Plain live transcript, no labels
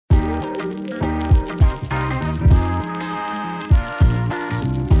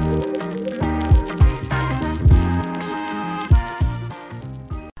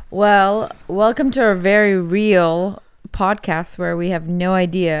Well, welcome to our very real podcast where we have no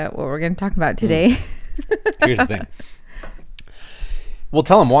idea what we're going to talk about today. Here's the thing. Well,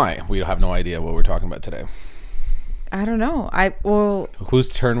 tell them why we have no idea what we're talking about today. I don't know. Whose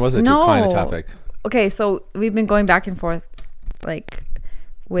turn was it No. to find a topic? Okay, so we've been going back and forth, like,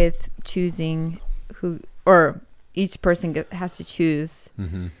 with choosing who, or each person has to choose.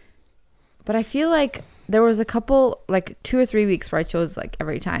 Mm-hmm. But I feel like there was a couple, like 2 or 3 weeks where I chose like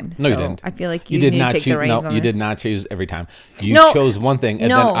every time. So No, you didn't. I feel like You you did need not to take choose. the reins No, on you this. did not choose every time. You No. chose one thing, and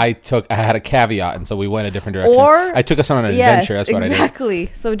No. then I had a caveat, and so we went a different direction. Or I took us on an Yes, adventure. That's what I did.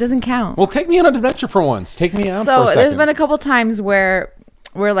 exactly. So it doesn't count. Well, take me on an adventure for once. Take me out. So for a there's second. been a couple times where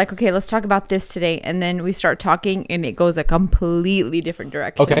we're like, okay, let's talk about this today, and then we start talking, and it goes a completely different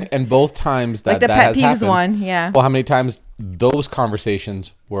direction. Okay, and both times that like the that pet has peeves happened, one, yeah. Well, how many times those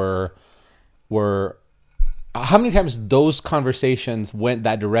conversations were how many times those conversations went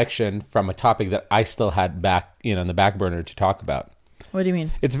that direction from a topic that I still had back, in the back burner to talk about? What do you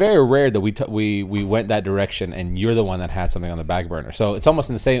mean? It's very rare that we went that direction and you're the one that had something on the back burner. So it's almost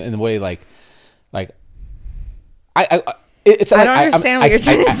in the way like it's. I don't understand what you're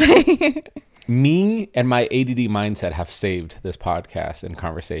trying to say. Me and my ADD mindset have saved this podcast and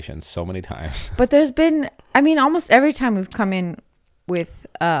conversations so many times. But there's been, almost every time we've come in with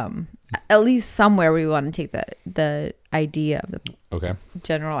at least somewhere we want to take the idea of the Okay.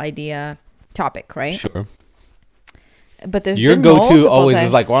 general idea topic, right? Sure. But there's Your been go-to multiple always times.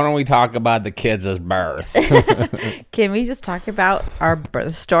 is like, why don't we talk about the kids' birth? Can we just talk about our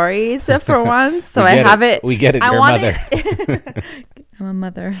birth stories for once? So We I get have it. it. We get it. I Your want mother. it. I'm a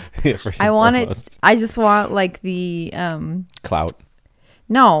mother. Yeah, first I and want foremost. it. I just want like the Clout.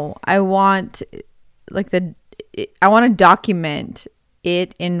 No, I want like I want to document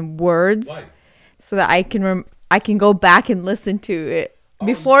it in words. Why? So that I can go back and listen to it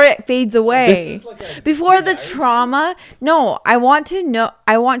before it fades away. This is like a Before the trauma. No, I want to know.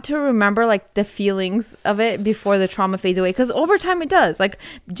 I want to remember like the feelings of it before the trauma fades away. Because over time it does. Like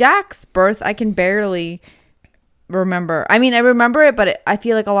Jack's birth, I can barely remember. I remember it, but I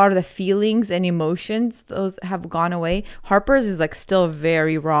feel like a lot of the feelings and emotions, those have gone away. Harper's is like still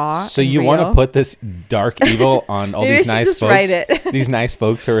very raw. So and you want to real. put this dark evil on all Maybe I these should nice just folks? write it. These nice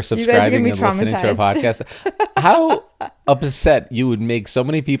folks who are guys are gonna subscribing be and listening to our traumatized. podcast. How upset you would make so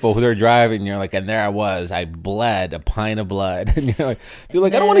many people who are driving. And you're like, and there I was. I bled a pint of blood, and you're like, I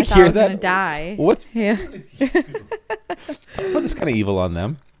don't want to thought I hear was that. gonna die. What? Yeah. Put this kind of evil on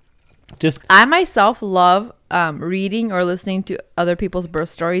them. Just I myself love reading or listening to other people's birth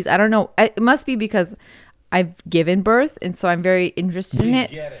stories. I don't know. It must be because I've given birth, and so I'm very interested in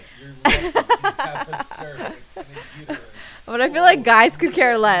it. get it. You have a cervix and a uterus. But I feel like guys could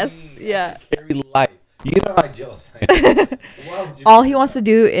care less. Yeah. Very light. You know how jealous I am. All he wants to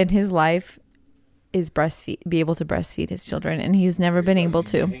do in his life is be able to breastfeed his children, and he's never been able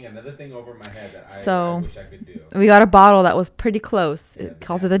to. Another thing over my head that So- I wish I could do. We got a bottle that was pretty close. It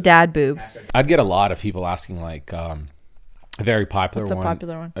calls it the dad boob. I'd get a lot of people asking like a very popular What's a one.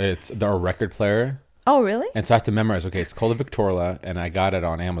 popular one? It's the record player. Oh, really? And so I have to memorize. Okay, it's called a Victrola, and I got it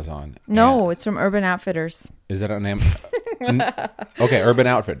on Amazon. No, it's from Urban Outfitters. Is it on Amazon? Okay, Urban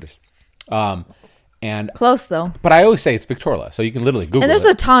Outfitters. And Close though. but I always say it's Victrola, so you can literally Google And there's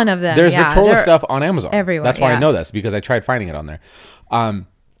it. a ton of them. There's yeah, Victrola they're stuff on Amazon. everywhere, That's why yeah. I know this, because I tried finding it on there.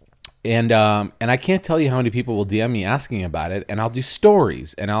 And I can't tell you how many people will DM me asking about it, and I'll do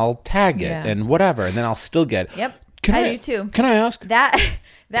stories and I'll tag it Yeah. and whatever, and then I'll still get. Yep. Can I do too. Can I ask? That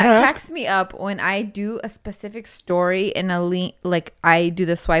Can I ask? cracks me up when I do a specific story and a link, like I do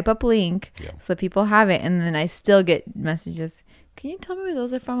the swipe up link Yeah. so that people have it, and then I still get messages. Can you tell me where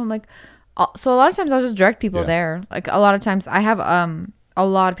those are from? I'm like, so a lot of times I'll just direct people Yeah. there. Like a lot of times I have a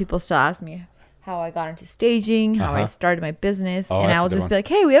lot of people still ask me how I got into staging, how I started my business, Oh, and that's I a will good just one. be like,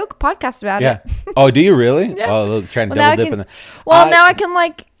 hey, we have a podcast about Yeah. it. Oh, do you really? Yeah. Oh, look, trying to Well, now double I dip in can, the. well, now I can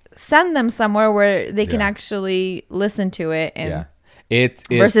like send them somewhere where they can Yeah. actually listen to it and Yeah. It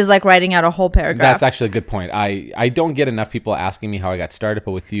is. versus like writing out a whole paragraph. That's actually a good point. I don't get enough people asking me how I got started,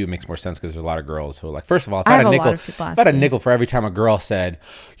 but with you, it makes more sense because there's a lot of girls who are like, first of all, if I I had have a a lot nickel, of people if I had a asking. nickel for every time a girl said,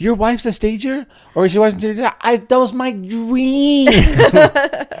 "Your wife's a stager," or "Is your wife a stager?" That was my dream.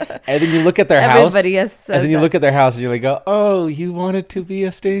 And then you look at their house, Everybody has said and then you that. look at their house, and you like, go, "Oh, you wanted to be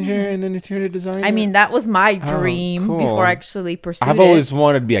a stager, and then you turned a designer." I mean, that was my dream cool. before I actually pursued I've it. always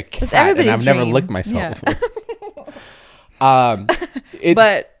wanted to be a cat, and everybody's I've never dream. licked myself. Yeah. It's,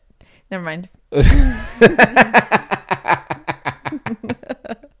 But never mind.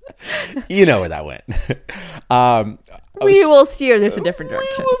 you know where that went. We will steer this a different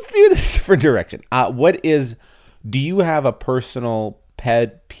direction. We'll steer this a different direction. Do you have a personal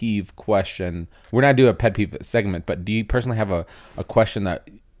pet peeve question. We're not doing a pet peeve segment, but do you personally have a question that,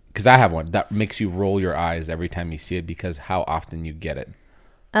 because I have one that makes you roll your eyes every time you see it because how often you get it?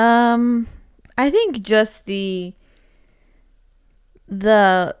 I think just the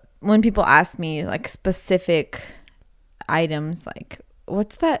when people ask me like specific items, like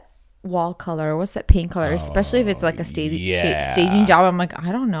what's that wall color, what's that paint color, especially if it's like a staging job. I'm like,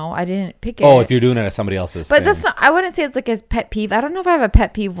 I don't know, I didn't pick it. Oh, if you're doing it at somebody else's but thing. that's not, I wouldn't say it's like a pet peeve. I don't know if I have a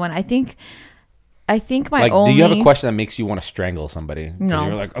pet peeve one. I think my like, only, do you have a question that makes you want to strangle somebody? 'Cause No.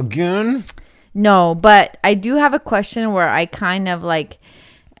 you're like, again? no, but I do have a question where I kind of like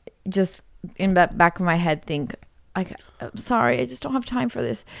just in the back of my head think like, I'm sorry, I just don't have time for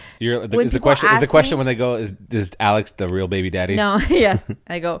this. Is the question when they go, is Alex the real baby daddy? No. Yes.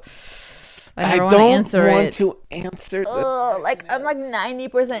 I go, I never don't answer want it. to answer. Like I'm like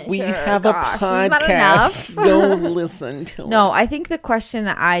 90% sure. We have Gosh, a isn't that podcast. enough? Go listen to No, I think the question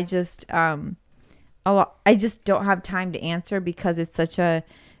that I just I just don't have time to answer because it's such a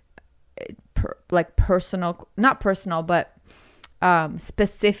personal, not personal, but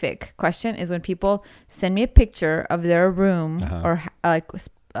specific question is when people send me a picture of their room or like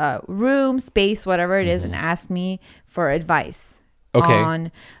room, space, whatever it is, and ask me for advice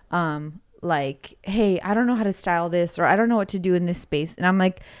on like, hey, I don't know how to style this, or I don't know what to do in this space. And I'm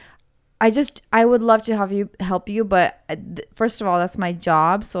like, I would love to help you, but first of all, that's my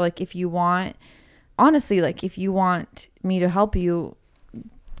job. So like, if you want, honestly, like if you want me to help you,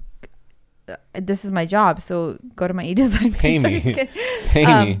 this is my job. So go to my eDesign page. Pay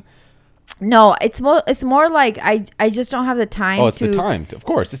me. No, it's more like I just don't have the time. Oh, it's the time. Of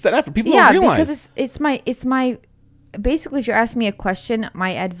course, it's that effort. People don't realize. Because it's my basically, if you're asking me a question,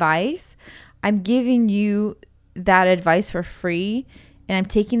 my advice, I'm giving you that advice for free, and I'm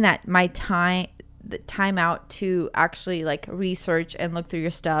taking the time out to actually like research and look through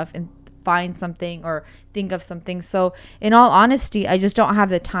your stuff and find something or think of something. So in all honesty, I just don't have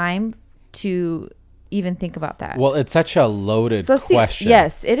the time to even think about that. Well, it's such a loaded question.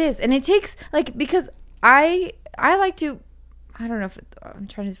 Yes, it is. And it takes like, because I like to, I don't know if I'm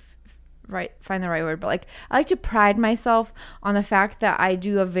trying to find the right word, but like I like to pride myself on the fact that I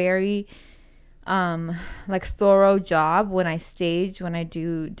do a very like thorough job when I stage, when I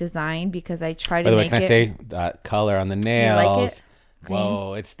do design, because I try to By the way, make can it. I say that color on the nails? You like it?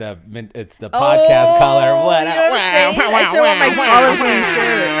 Whoa, it's the podcast color. What? You know what I'm saying? I should want my olive green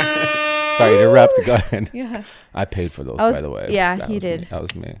shirt. Sorry to interrupt. Go ahead. Yeah. I paid for those, by the way. Yeah, he did. That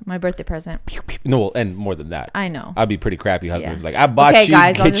was me. My birthday present. No, and more than that. I know. I'd be pretty crappy husband. Yeah. Like, I bought you.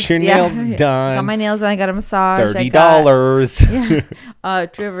 Guys, get your nails done. Got my nails done. I got a massage. $30. Yeah.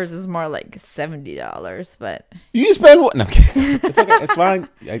 Trivers is more like $70, but you spend what? No, it's okay. It's fine.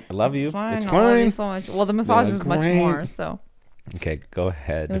 I love you. It's fine. It's I love you fine. so much. Well, the massage was much more. So okay, go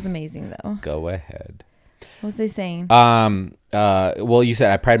ahead. it was amazing, though. Go ahead. What was they saying? Well, you said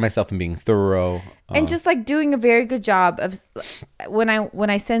I pride myself in being thorough and just like doing a very good job of when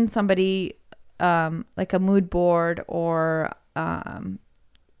I send somebody like a mood board or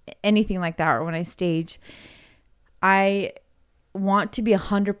anything like that, or when I stage, I want to be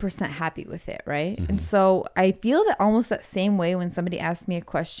 100% happy with it, right? Mm-hmm. And so I feel that almost that same way when somebody asks me a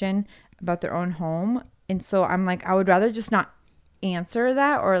question about their own home, and so I'm like, I would rather just not answer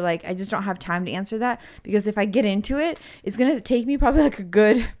that, or like I just don't have time to answer that, because if I get into it, it's gonna take me probably like a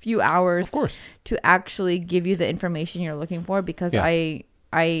good few hours, of course, to actually give you the information you're looking for, because I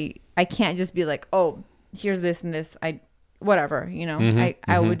can't just be like, oh, here's this and this, whatever, you know.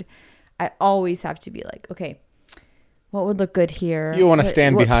 I always have to be like, okay, what would look good here? You want to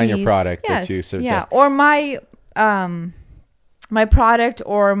stand behind your product that you suggest. Yeah, or my my product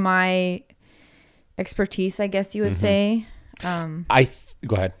or my expertise, I guess you would say. Go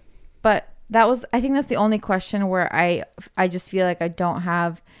ahead. But I think that's the only question where I just feel like I don't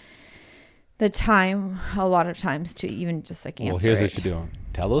have the time a lot of times to even just like answer. Well, here's what you do.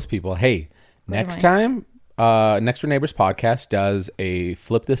 Tell those people, hey, next time, Next Door Neighbors podcast does a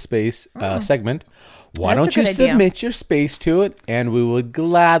Flip the Space segment. Why don't you submit your space to it, and we would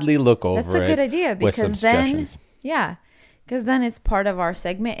gladly look over it. That's a good idea, because then, yeah. Because then it's part of our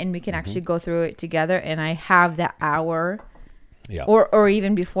segment, and we can actually go through it together, and I have that hour. Yeah. Or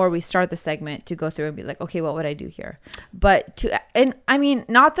even before we start the segment to go through and be like, okay, what would I do here? And I mean,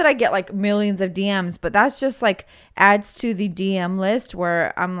 not that I get like millions of DMs, but that's just like adds to the DM list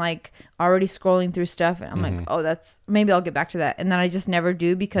where I'm like already scrolling through stuff, and I'm like, oh, maybe I'll get back to that. And then I just never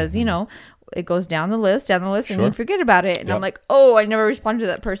do, because, you know, it goes down the list, and you forget about it. And I'm like, oh, I never responded to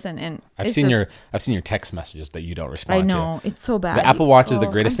that person. And I've seen your text messages that you don't respond to. I know. It's so bad. The Apple Watch is the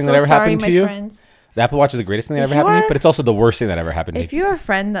greatest thing that ever happened to you. Friends. The Apple Watch is the greatest thing that ever happened to me, but it's also the worst thing that ever happened to me. If you're a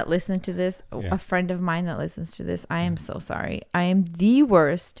friend that listens to this, a friend of mine that listens to this, I am so sorry. I am the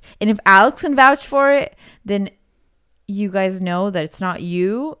worst. And if Alex can vouch for it, then you guys know that it's not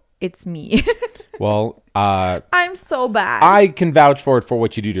you, it's me. Well, I'm so bad. I can vouch for it for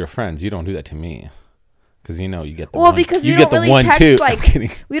what you do to your friends. You don't do that to me. Because you get the well, one. Because you we get don't the really one text too. like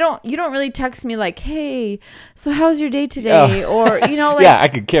you don't really text me like, hey, so how's your day today? Or like yeah, I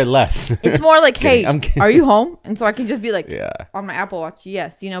could care less. It's more like, hey, I'm kidding. are you home? And so I can just be like, yeah, on my Apple Watch,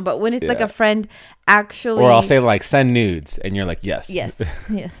 yes, But when it's like a friend actually, or I'll say like send nudes, and you're like yes, yes,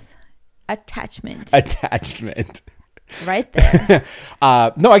 attachment, right there.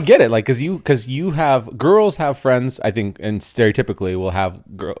 No, I get it. Like, because you have girls have friends. I think, and stereotypically, will have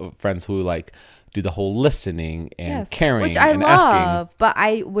friends who like do the whole listening and caring, which I and love. asking. But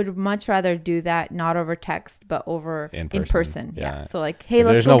I would much rather do that not over text, but over in person. Yeah. So like, hey, if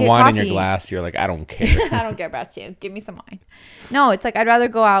let's there's go no get wine coffee. in your glass. You're like, I don't care. I don't care about you. Give me some wine. No, it's like I'd rather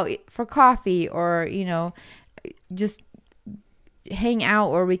go out for coffee or just hang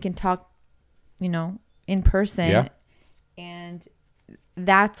out where we can talk, in person. Yeah. And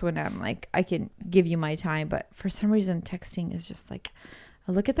that's when I'm like, I can give you my time. But for some reason, texting is just like,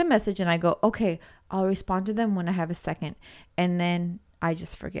 I look at the message and I go, okay, I'll respond to them when I have a second. And then I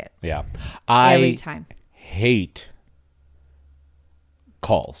just forget. Yeah. Every time. Hate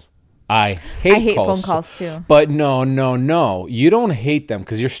calls. I hate phone calls too. But no. You don't hate them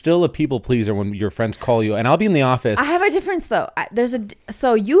because you're still a people pleaser when your friends call you. And I'll be in the office. I have a difference though.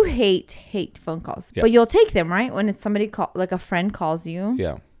 So you hate phone calls, but you'll take them, right? When it's somebody like a friend calls you.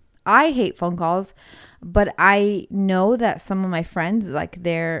 Yeah. I hate phone calls, but I know that some of my friends, like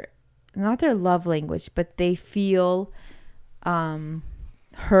they're not their love language, but they feel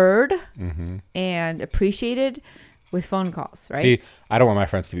heard and appreciated with phone calls, right? See, I don't want my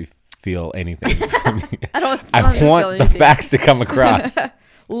friends to feel anything from me. I want the facts to come across.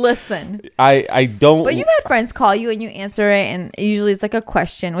 Listen. I don't. But you've had friends call you and you answer it, and usually it's like a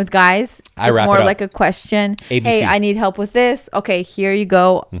question. With guys, it's more like a question. ABC. Hey, I need help with this. Okay, here you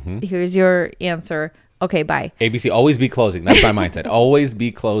go. Here's your answer. Okay, bye. ABC, always be closing. That's my mindset. Always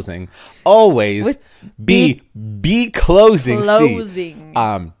be closing. Always be closing.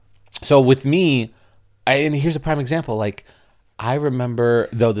 Closing. So with me, and here's a prime example. Like, I remember,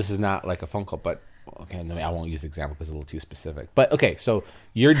 though this is not like a phone call, but okay, I won't use the example because it's a little too specific. But okay, so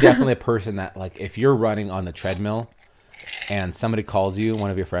you're definitely a person that, like, if you're running on the treadmill and somebody calls you, one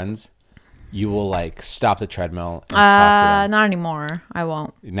of your friends, you will like stop the treadmill and talk to them. Not anymore. I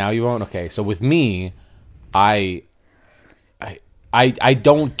won't. Now you won't? Okay. So with me, I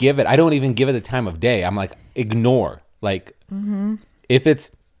don't give it. I don't even give it the time of day. I'm like, ignore. Like, if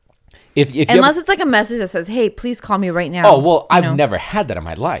it's if unless it's like a message that says, "Hey, please call me right now." Oh well, I've never had that in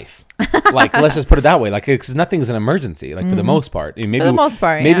my life. Like, let's just put it that way. Like, because nothing's an emergency. Like for the most part. And maybe, for the most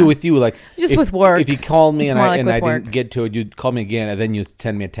part, maybe with you, like just with work. If you called me and I work. didn't get to it, you'd call me again, and then you'd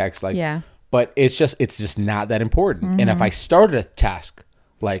send me a text. Like, yeah. But it's just not that important. And if I started a task,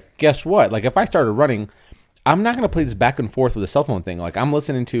 like, guess what? Like, if I started running, I'm not going to play this back and forth with a cell phone thing. Like, I'm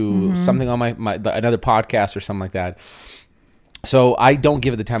listening to something on my another podcast or something like that. So I don't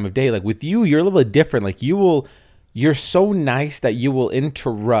give it the time of day. Like with you, you're a little bit different. Like you're so nice that you will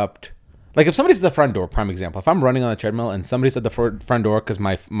interrupt. Like if somebody's at the front door, prime example. If I'm running on a treadmill and somebody's at the front door because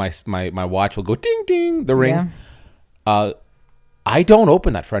my watch will go ding ding, the ring. Yeah. I don't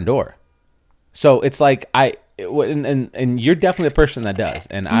open that front door. So it's like and you're definitely a person that does,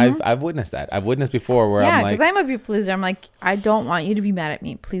 and I've witnessed that. I've witnessed before where I'm like, because I'm a people pleaser. I'm like, I don't want you to be mad at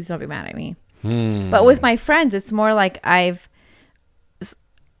me. Please don't be mad at me. But with my friends, it's more like I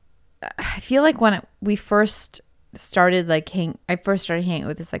feel like when we first started I first started hanging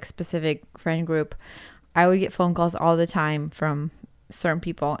with this like specific friend group, I would get phone calls all the time from certain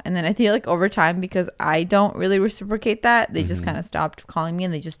people, and then I feel like over time, because I don't really reciprocate that, they just kind of stopped calling me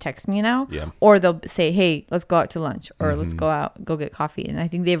and they just text me now. Or they'll say, hey, let's go out to lunch, or let's go get coffee. And I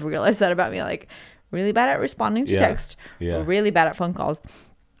think they've realized that about me, like really bad at responding to text, really bad at phone calls.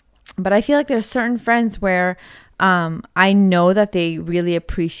 But I feel like there's certain friends where I know that they really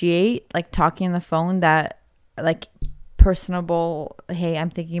appreciate like talking on the phone, that like personable, hey,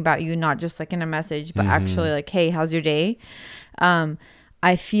 I'm thinking about you, not just like in a message, but actually like, hey, how's your day?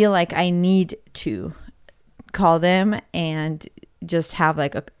 I feel like I need to call them and just have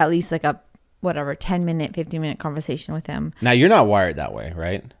like at least like a 10-minute, 15-minute conversation with them. Now you're not wired that way,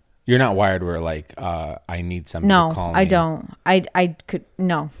 right? You're not wired where like I need somebody to call me. I don't. I could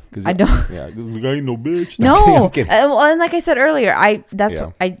no. I don't. Yeah, because I ain't no bitch. No. And like I said earlier, I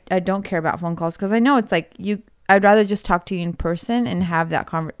don't care about phone calls because I know it's like I'd rather just talk to you in person and have that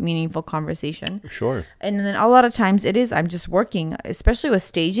meaningful conversation. Sure. And then a lot of times I'm just working, especially with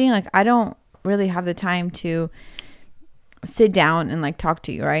staging. Like I don't really have the time to sit down and like talk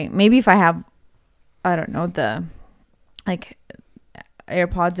to you, right? Maybe if I have, I don't know, the like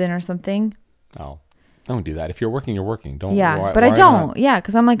AirPods in or something. Oh, don't do that. If you're working, you're working. Don't. Yeah, but I don't. Yeah,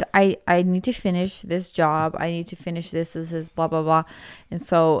 because I'm like, I need to finish this job. I need to finish this. This is blah, blah, blah. And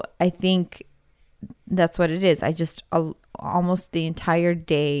so I think that's what it is. I just almost the entire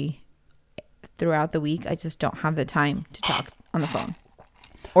day throughout the week, I just don't have the time to talk on the phone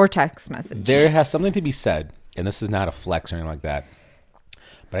or text message. There has something to be said, and this is not a flex or anything like that,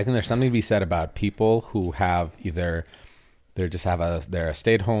 but I think there's something to be said about people who have either they're a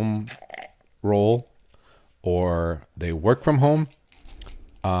stay-at-home role or they work from home.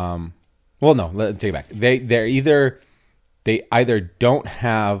 Well, no, let me take it back. They either don't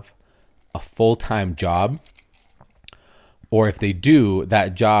have a full-time job, or if they do,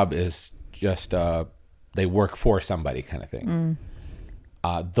 that job is just they work for somebody kind of thing.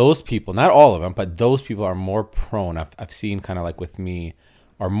 Those people, not all of them, but those people are more prone. I've seen kind of like with me,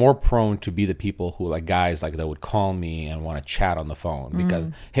 are more prone to be the people who like guys like that would call me and want to chat on the phone because,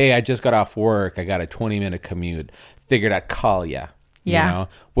 hey, I just got off work. I got a 20-minute commute. Figured I'd call you. Yeah. You know,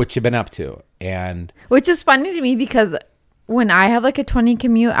 what you been up to? And which is funny to me because when I have like a 20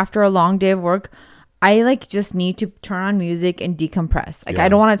 commute after a long day of work, I like just need to turn on music and decompress. Like I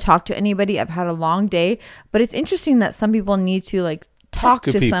don't want to talk to anybody. I've had a long day, but it's interesting that some people need to like talk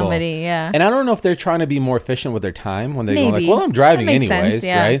to somebody. Yeah. And I don't know if they're trying to be more efficient with their time when they're going like, well, I'm driving anyways, sense,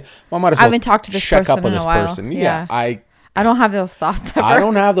 right? Well, I might as well I haven't talked to this check person up on in this a while. person. Yeah. I don't have those thoughts ever. I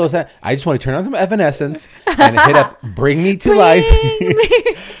don't have those. I just want to turn on some Evanescence and hit up Bring Me to Life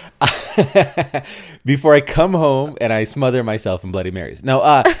before I come home and I smother myself in Bloody Marys. No,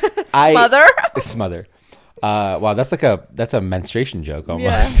 smother. Wow, that's a menstruation joke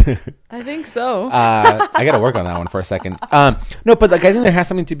almost. Yeah, I think so. I got to work on that one for a second. No, but like I think there has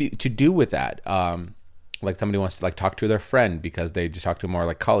something to do with that. Like somebody wants to like talk to their friend because they just talk to more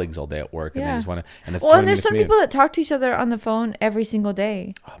like colleagues all day at work, and they just want to. And it's and there's some people that talk to each other on the phone every single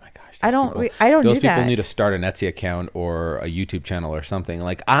day. Oh my gosh, I don't do that. Those people need to start an Etsy account or a YouTube channel or something.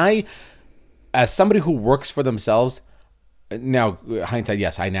 Like as somebody who works for themselves, now hindsight,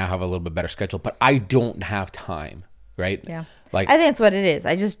 yes, I now have a little bit better schedule, but I don't have time, right? Yeah. Like I think that's what it is.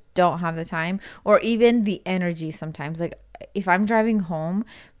 I just don't have the time or even the energy sometimes. Like if I'm driving home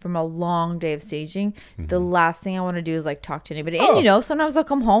from a long day of staging, the last thing I want to do is like talk to anybody. And you know, sometimes I'll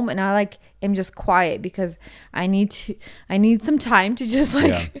come home and I like am just quiet because I need some time to just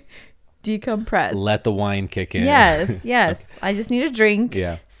like decompress. Let the wine kick in. Yes. I just need a drink.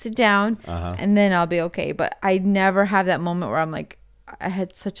 Yeah. Sit down and then I'll be okay. But I never have that moment where I'm like, I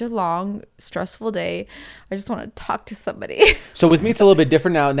had such a long, stressful day. I just want to talk to somebody. So with me, it's a little bit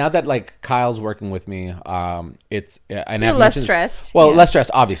different now. Now that like Kyle's working with me, it's and you're less stressed. Well, less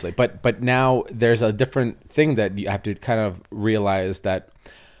stressed, obviously, but now there's a different thing that you have to kind of realize that.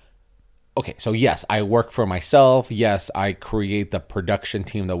 Okay, so yes, I work for myself. Yes, I create the production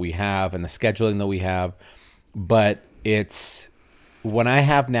team that we have and the scheduling that we have, but it's when I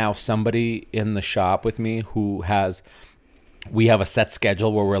have now somebody in the shop with me who has. We have a set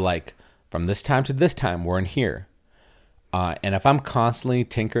schedule where we're like, from this time to this time, we're in here. And if I'm constantly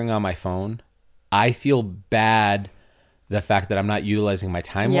tinkering on my phone, I feel bad the fact that I'm not utilizing my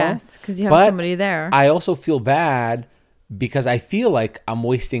time well. Yes, because you have somebody there. I also feel bad because I feel like I'm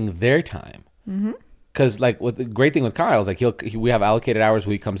wasting their time. Because like the great thing with Kyle is like we have allocated hours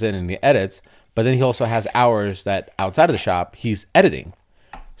where he comes in and he edits, but then he also has hours that outside of the shop, he's editing.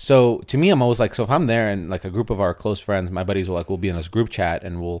 So to me, I'm always like, so if I'm there and like a group of our close friends, my buddies we'll be in this group chat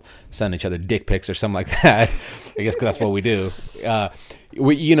and we'll send each other dick pics or something like that. I guess because that's what we do.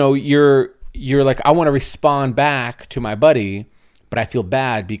 You're like, I want to respond back to my buddy, but I feel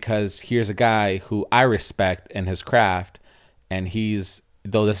bad because here's a guy who I respect in his craft, and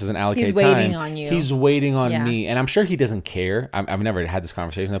though this is an allocated time, he's waiting on you. He's waiting on me, and I'm sure he doesn't care. I've never had this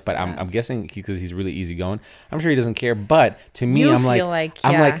conversation, but I'm guessing because he's really easygoing. I'm sure he doesn't care. But to me, I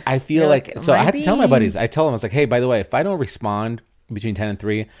feel like. So I had to tell my buddies. I told them I was like, hey, by the way, if I don't respond between 10 and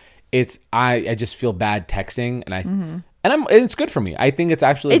 3, I just feel bad texting, and it's good for me. I think it's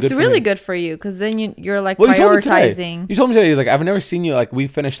actually good. It's really good for you because then you're like prioritizing. You told me today. He's like, I've never seen you like we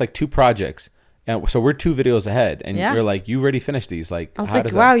finished like 2 projects. And so we're 2 videos ahead, and you're like, you already finished these. Like, I was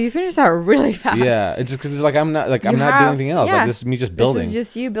like, wow, you finished that really fast. Yeah, it's just because like I'm not doing anything else. Like this is me just building. This is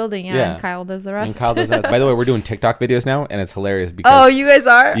just you building. Yeah. And Kyle does the rest. By the way, we're doing TikTok videos now, and it's hilarious because you guys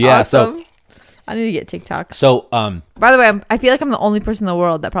are. Yeah, awesome. so I need to get TikTok. So, by the way, I feel like I'm the only person in the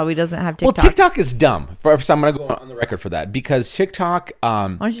world that probably doesn't have TikTok. well, TikTok is dumb. So I'm going to go on the record for that because TikTok,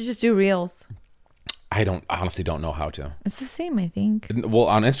 why don't you just do Reels? I honestly don't know how to. It's the same, I think. Well,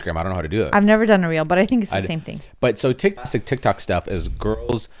 on Instagram, I don't know how to do it. I've never done a Reel, but I think it's the same thing. But so TikTok stuff is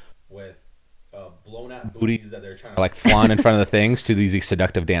girls with blown out booties that they're trying to like flaunt in front of the things to these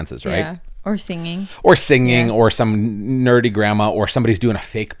seductive dances, right? Yeah. Or singing. Yeah. Or some nerdy grandma, or somebody's doing a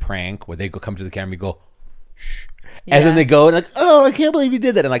fake prank where they come to the camera and go, shh. Yeah. And then they go and like, oh, I can't believe you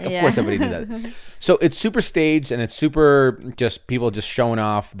did that. And like, of course everybody did that. So it's super staged and it's super just people just showing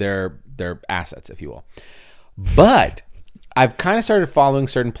off their assets, if you will. But I've kind of started following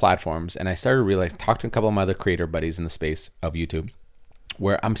certain platforms and I started realizing, talked to a couple of my other creator buddies in the space of YouTube,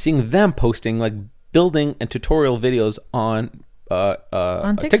 where I'm seeing them posting like building and tutorial videos on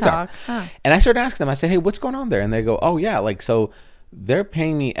TikTok. Huh. And I started asking them, I said, hey, what's going on there? And they go, oh yeah, like, so they're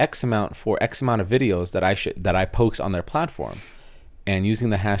paying me X amount for X amount of videos that I post on their platform and using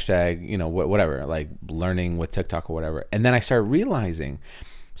the hashtag, you know, whatever, like learning with TikTok or whatever. And then I started realizing,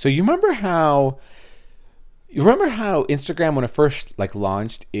 so you remember how Instagram, when it first like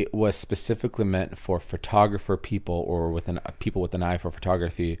launched, it was specifically meant for photographer people or people with an eye for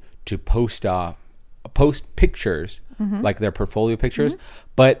photography to post pictures, like their portfolio pictures,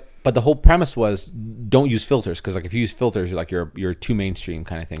 but the whole premise was don't use filters, because like if you use filters, you're too mainstream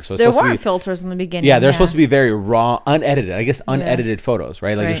kind of thing. So it's there weren't filters in the beginning. Yeah, they're supposed to be very raw, unedited photos,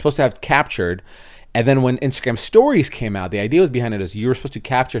 right? Like you're supposed to have captured. And then when Instagram stories came out, the idea was behind it is you were supposed to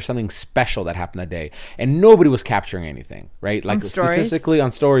capture something special that happened that day. And nobody was capturing anything, right? Like statistically on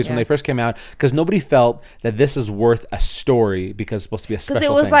stories when they first came out, because nobody felt that this is worth a story because it's supposed to be a special thing.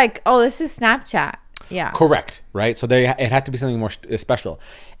 Because it was like, oh, this is Snapchat. Yeah. Correct. Right. So it had to be something more special.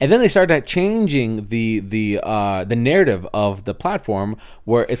 And then they started changing the narrative of the platform,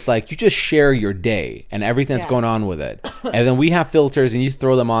 where it's like you just share your day and everything that's going on with it. And then we have filters and you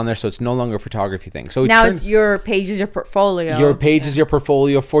throw them on there, so it's no longer a photography thing. So now it's your page is your portfolio. Your page is your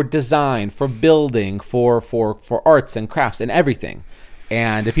portfolio for design, for building, for arts and crafts and everything.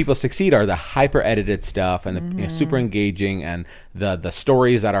 And the people succeed are the hyper edited stuff and the super engaging, and the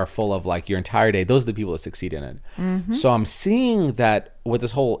stories that are full of like your entire day. Those are the people that succeed in it. So I'm seeing that with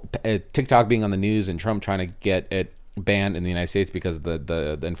this whole TikTok being on the news and Trump trying to get it banned in the United States because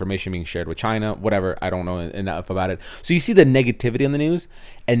the information being shared with China, whatever, I don't know enough about it. So you see the negativity on the news,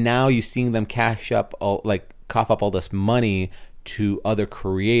 and now you're seeing them cough up all this money to other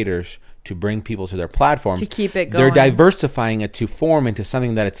creators to bring people to their platforms to keep it going. They're diversifying it to form into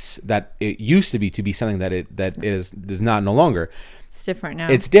something that it used to be something that is not no longer. It's different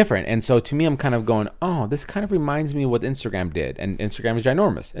now. It's different. And so to me, I'm kind of going, oh, this kind of reminds me of what Instagram did, and Instagram is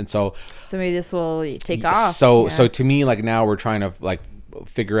ginormous. And so maybe this will take off. So to me, like now we're trying to like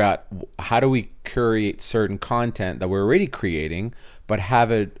figure out how do we curate certain content that we're already creating, but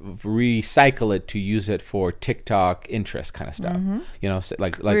have it recycle it to use it for TikTok interest kind of stuff. You know,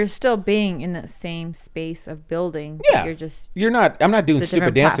 like we're still being in the same space of building. Yeah, I'm not doing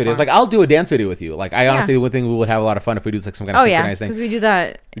stupid dance videos. Like I'll do a dance video with you. Like I honestly would think we would have a lot of fun if we do like some kind of synchronized thing. Because we do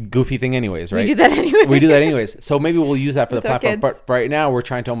that goofy thing anyways, right? We do that anyways. So maybe we'll use that for the platform. But right now we're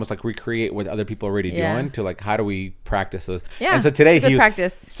trying to almost like recreate what other people are already doing to like how do we practice those. Yeah, and so today it's good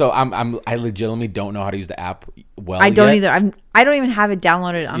practice. So I legitimately don't know how to use the app well. I don't either. I don't even have it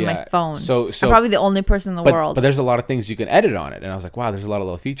downloaded on my phone. So I'm probably the only person in the world. But there's a lot of things you can edit on it, and I was like, wow, there's a lot of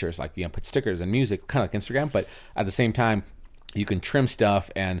little features like put stickers and music, kind of like Instagram, but at the same time, you can trim stuff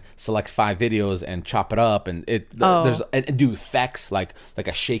and select 5 videos and chop it up, and and do effects like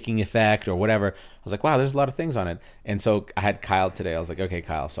a shaking effect or whatever. I was like, wow, there's a lot of things on it. And so I had Kyle today. I was like, okay,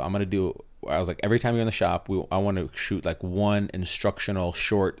 Kyle, so I'm gonna do. I was like, every time you're in the shop, I want to shoot like one instructional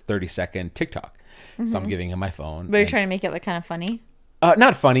short 30-second TikTok. So I'm giving him my phone. But you're trying to make it like kind of funny?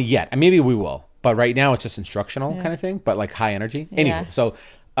 Not funny yet. Maybe we will. But right now it's just instructional kind of thing, but like high energy. Anyway, so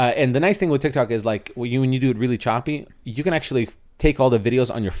and the nice thing with TikTok is like when you do it really choppy, you can actually take all the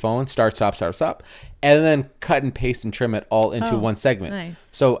videos on your phone, start, stop, and then cut and paste and trim it all into one segment. Nice.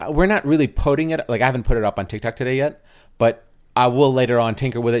 So we're not really putting it, like I haven't put it up on TikTok today yet, but I will later on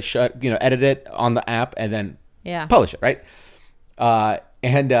tinker with it, edit it on the app and then publish it, right?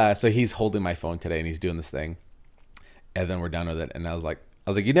 So he's holding my phone today and he's doing this thing. And then we're done with it. And I was like,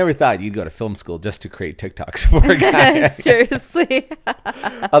 you never thought you'd go to film school just to create TikToks for a guy. Seriously.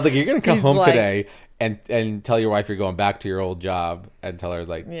 I was like, you're going to come home today and tell your wife you're going back to your old job and tell her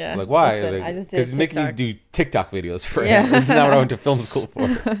like, Yeah. like why? Listen, I just did Because he's making me TikTok. do TikTok videos for Yeah. him. This is not what I went to film school for.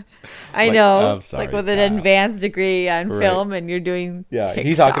 I Like, know. I'm sorry, like with an Kyle. advanced degree on Right. film, and you're doing. Yeah,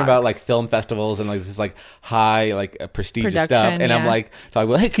 he's talking about TikToks. like film festivals and like this is like high like prestigious stuff, Production, and I'm yeah. like talking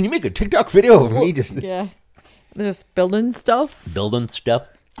well, hey, can you make a TikTok video of me just Yeah. Just building stuff. building stuff?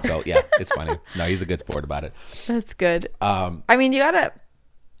 So yeah, it's funny. No, he's a good sport about it. That's good. I You gotta.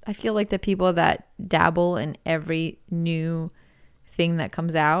 I feel like the people that dabble in every new thing that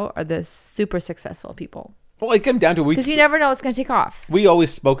comes out are the super successful people. Well, it came down to Because you never know what's going to take off. we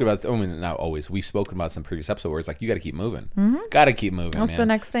always spoke about. I mean, not always. We've spoken about some previous episode where it's like you got to keep moving. Got to keep moving. What's man. the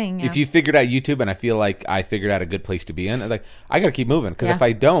next thing? Yeah. If you figured out YouTube, and I feel like I figured out a good place to be in, like I got to keep moving because Yeah. if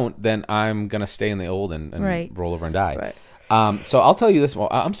I don't, then I'm gonna stay in the old and Right. roll over and die. Right. So I'll tell you this. Well,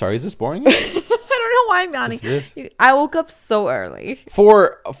 I'm sorry. Is this boring? I don't know why I'm yawning. this- I woke up so early.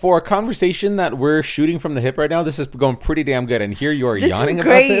 For a conversation that we're shooting from the hip right now, this is going pretty damn good. And here you are This yawning is about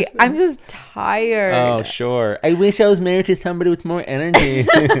great. this. I'm just tired. Oh, sure. I wish I was married to somebody with more energy.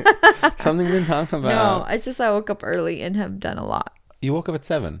 Something to talk No, about. it's just I woke up early and have done a lot. You woke up at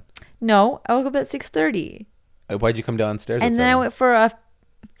 7. No, I woke up at 6:30. Why'd you come downstairs? And at then I 7? went for a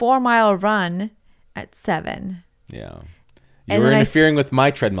 4-mile run at 7. Yeah. You And were then interfering with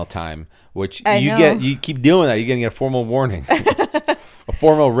my treadmill time, which I you know. get. You keep doing that. You're getting a formal warning, a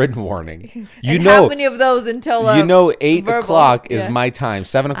formal written warning. You And know, how many of those until you know, 8 verbal? o'clock is Yeah. my time.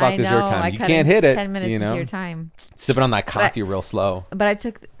 7 o'clock I is your know, time. I You cut can't in hit it. 10 minutes you know, into your time. sipping on that coffee real slow. But I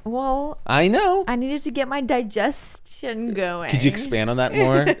took. Well, I know. I needed to get my digestion going. Could you expand on that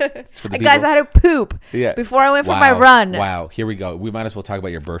more? It's for the Guys, people- I had to poop Yeah. before I went for my run. Wow, here we go. We might as well talk about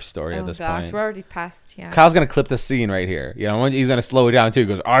your birth story Oh at this gosh, point. we're already past. Yeah. Kyle's gonna clip the scene right here. You know, he's gonna slow it down too. He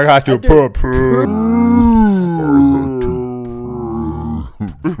goes, I have to poop.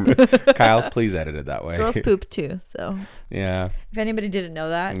 Kyle, please edit it that way. Girls poop too. So Yeah, if anybody didn't know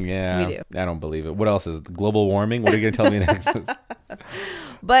that, yeah. we do. I don't believe it. What else is global warming? What are you gonna tell me next?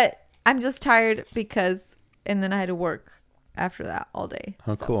 But I'm just tired because, and then I had to work after that all day.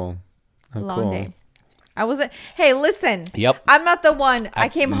 Oh, So, cool. Oh, long cool. day. I wasn't. Hey, listen. Yep. I'm not the one. I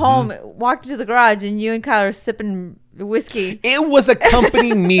came home, walked into the garage, and you and Kyle are sipping whiskey. It was a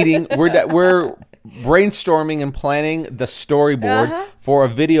company meeting. We're brainstorming and planning the storyboard for a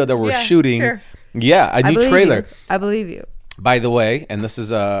video that we're Yeah, shooting. sure. Yeah, a new trailer. You. I believe you. By the way, and this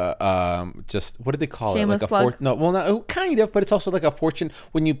is a just what did they call Shameless it? Like plug? no, well, not kind of, but it's also like a fortune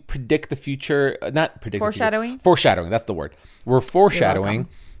when you predict the future. Not predict the future. Foreshadowing? Foreshadowing. That's the word. We're foreshadowing.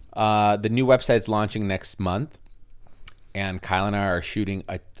 The new website's launching next month, and Kyle and I are shooting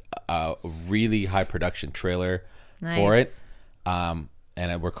a really high production trailer for it.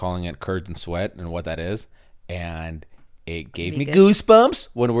 And we're calling it Courage and Sweat, and what that is, and it gave me goosebumps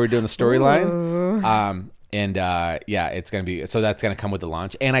when we were doing the storyline. Yeah, it's gonna be so that's gonna come with the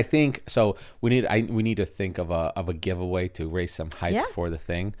launch, and I think so. We need to think of a giveaway to raise some hype for the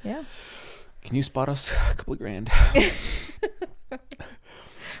thing. Yeah. Can you spot us a couple of grand?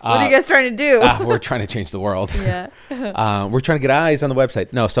 What are you guys trying to do? We're trying to change the world. Yeah. We're trying to get eyes on the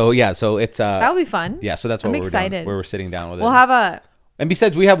website. No, so yeah, so it's That'll be fun. yeah, so that's what I'm we're excited. doing. Where we're sitting down with We'll it. have a And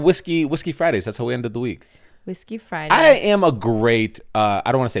besides, we have whiskey Fridays. That's how we ended the week. Whiskey Friday. I am a great I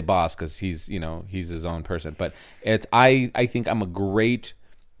don't want to say boss because he's his own person, but it's I think I'm a great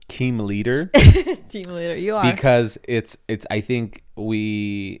team leader Team leader. You are. because it's I think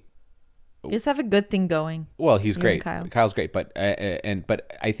we You just have a good thing going. well he's You great. and Kyle. Kyle's great, but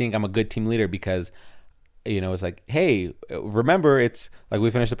I think I'm a good team leader because it's like, hey, remember, it's like we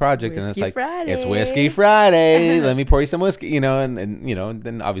finished the project and it's Whiskey like Friday. it's Whiskey Friday. Let me pour you some whiskey, and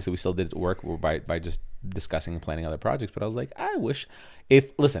then obviously we still did work by just discussing and planning other projects. But I was like, I wish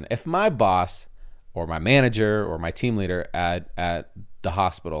if my boss or my manager or my team leader at the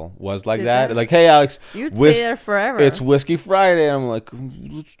hospital was like that, like, hey Alex, You'd stay there forever. It's Whiskey Friday. And I'm like,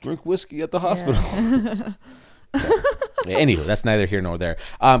 let's drink whiskey at the hospital. Anywho, that's neither here nor there.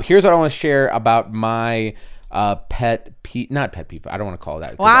 Here's what I want to share about my not pet peeve. I don't want to call it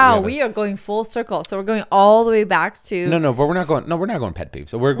that. Wow, we are going full circle. So we're going all the way back to No, but we're not going pet peeve.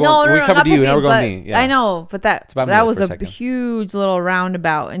 So we're going. No, we covered not you. pet Now we're peeve, going but me. Yeah. I know, but that about me was for a a second. huge little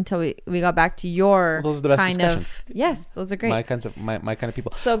roundabout until we got back to your Well, those are the best kind discussions. of yes, those are great. My kind of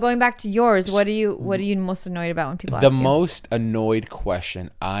people. So going back to yours, what are you most annoyed about when people The ask you? most annoyed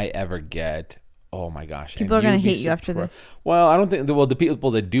question I ever get. Oh my gosh! People are gonna hate you after this. Well, I don't think. Well, the people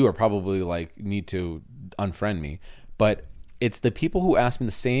that do are probably like need to unfriend me. But it's the people who ask me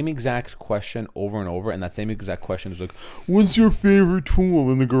the same exact question over and over, and that same exact question is like, "What's your favorite tool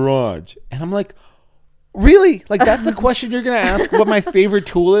in the garage?" And I'm like, Really? Like that's the question you're gonna ask? What my favorite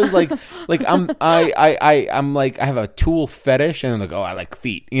tool is? Like I'm like I have a tool fetish, and I'm like, oh, I like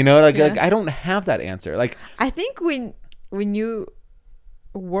feet. You know, like I don't have that answer. Like I think when you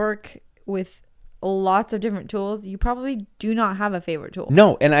work with lots of different tools, you probably do not have a favorite tool.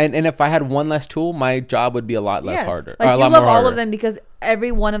 No, and if I had one less tool, my job would be a lot less harder. Like you love all of them because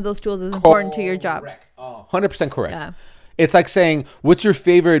every one of those tools is important to your job. 100% correct. Yeah. It's like saying, what's your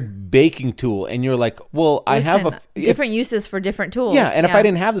favorite baking tool? And you're like, well, I have different uses for different tools. Yeah, and if I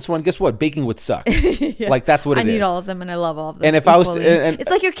didn't have this one, guess what? Baking would suck. Like, that's what it is. I need all of them, and I love all of them. And if I was it's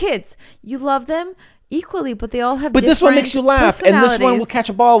like your kids. You love them equally, but they all have But this one makes you laugh, and this one will catch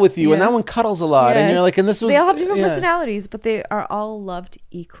a ball with you, and that one cuddles a lot, and you're like, and this was... They all have different personalities, but they are all loved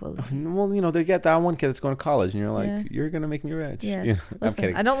equally. Well, you know, they get that one kid that's going to college, and you're like, you're going to make me rich. Yes. You know, Listen, I'm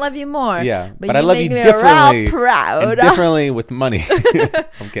kidding. I don't love you more. Yeah, but I love you differently. Proud. And differently with money.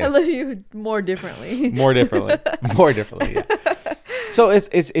 I'm kidding. I love you more differently. More differently. Yeah. So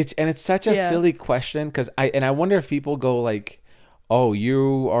it's such a silly question, because I wonder if people go like, oh,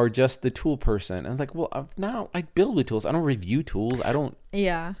 you are just the tool person. And I was like, well, now I build with tools. I don't review tools. I don't.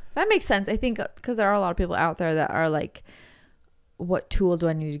 Yeah, that makes sense. I think because there are a lot of people out there that are like, what tool do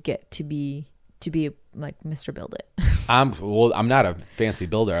I need to get to be like Mr. Build It? I'm not a fancy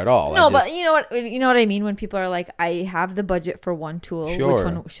builder at all. No, but you know what I mean when people are like, I have the budget for one tool. Sure. Which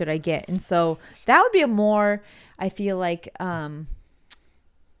one should I get? And so that would be a more, I feel like,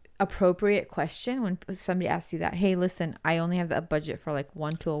 appropriate question when somebody asks you that. Hey, listen, I only have that budget for like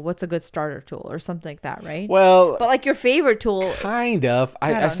one tool. What's a good starter tool or something like that, right? Well, but like your favorite tool, kind of.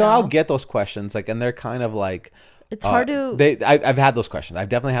 I'll get those questions, like, and they're kind of like, it's hard to. I've had those questions. I've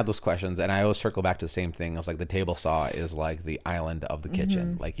definitely had those questions, and I always circle back to the same thing. It's like the table saw is like the island of the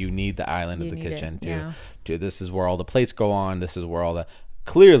kitchen. Like you need the island of the kitchen to. This is where all the plates go on. This is where all the.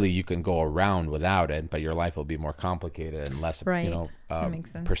 Clearly, you can go around without it, but your life will be more complicated and less,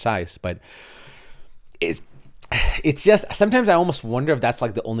 precise. But it's just sometimes I almost wonder if that's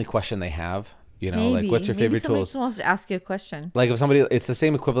like the only question they have. You know, maybe. Like, what's your favorite tools? Somebody wants to ask you a question. Like if somebody, it's the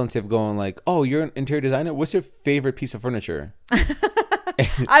same equivalency of going like, oh, you're an interior designer. What's your favorite piece of furniture?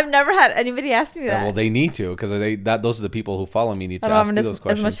 I've never had anybody ask me that. Yeah, well, they need to, because those are the people who follow me need to ask me those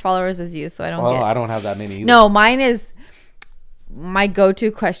questions. As much followers as you, so I don't. I don't have that many either. No, mine is. My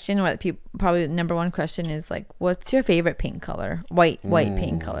go-to question, what people probably the number one question is like, what's your favorite paint color? White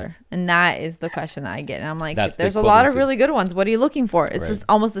paint color. And that is the question that I get. And I'm like, there's a lot of really good ones. What are you looking for? It's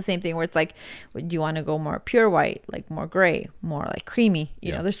almost the same thing where it's like, do you want to go more pure white, like more gray, more like creamy?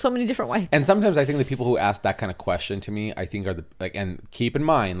 You know, there's so many different whites. And sometimes I think the people who ask that kind of question to me, I think are the like, and keep in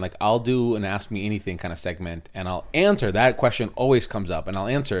mind, like I'll do an Ask Me Anything kind of segment, and I'll answer that question. Always comes up, and I'll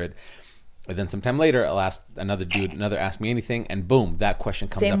answer it. And then sometime later, I'll ask another Ask Me Anything, and boom, that question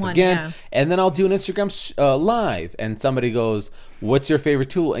comes up again. Yeah. And then I'll do an Instagram live, and somebody goes, "What's your favorite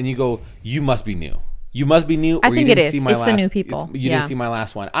tool?" And you go, "You must be new. You must be new." I think it is. It's the new people. You didn't see my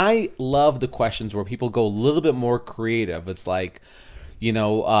last one. I love the questions where people go a little bit more creative. It's like, you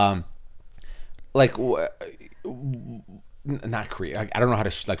know, like not creative. I don't know how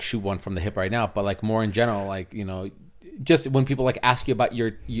to like shoot one from the hip right now, but like more in general, like, you know. Just when people like ask you about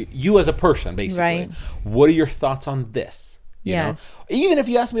you as a person, basically, right. What are your thoughts on this? You know? Even if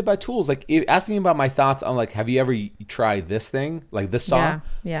you ask me about tools, like ask me about my thoughts on like, have you ever tried this thing, like this saw?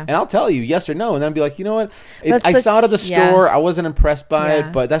 Yeah. And I'll tell you yes or no, and then I'll be like, you know what? I saw it at the store. I wasn't impressed by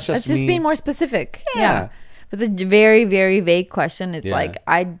it, but that's just me. Being more specific. Yeah. But the very, very vague question is like,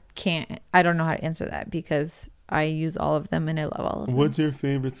 I don't know how to answer that because I use all of them and I love all of them. What's your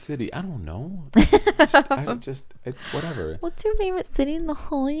favorite city? I don't know. It's whatever. What's your favorite city in the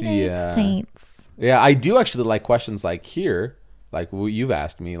whole United States? Yeah, I do actually like questions like here, like what you've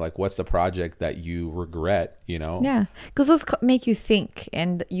asked me, like what's the project that you regret, you know? Yeah, because those make you think,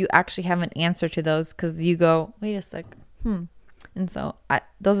 and you actually have an answer to those because you go, wait a sec, And so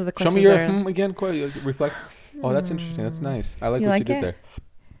those are the questions. Show me your again, reflect. Oh, that's interesting. That's nice. I like what you did there.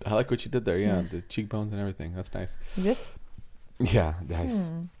 I like what you did there. Yeah, the cheekbones and everything. That's nice. This? Yeah, nice.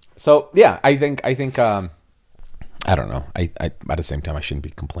 So yeah, I think I don't know. I at the same time I shouldn't be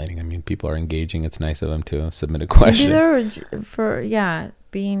complaining. I mean, people are engaging. It's nice of them to submit a question.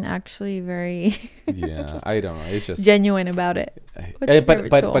 Being actually very I don't know. It's just genuine about it.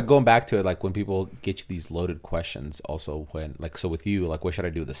 But going back to it, like when people get you these loaded questions, also when like so with you, like what should I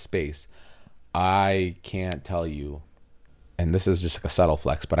do with the space? I can't tell you. And this is just like a subtle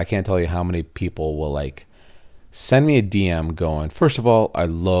flex, but I can't tell you how many people will like send me a DM going, first of all, I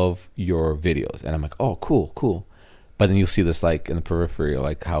love your videos. And I'm like, oh, cool. But then you'll see this like in the periphery,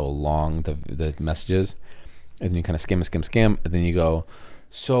 like how long the message is. And then you kind of skim. And then you go,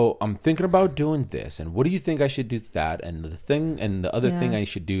 so I'm thinking about doing this, and what do you think I should do to that, and the other thing I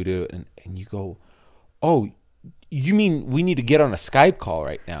should do to, and you go, oh, you mean we need to get on a Skype call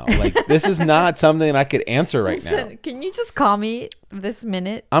right now? Like, this is not something I could answer right now. Can you just call me this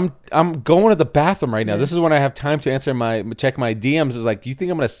minute? I'm going to the bathroom right now. This is when I have time to check my DMs. It's like, you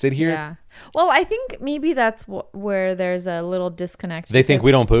think I'm going to sit here? Yeah. Well, I think maybe that's where there's a little disconnect. They think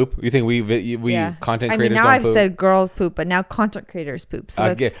we don't poop? You think we content creators don't poop? I mean, now I've said girls poop, but now content creators poop.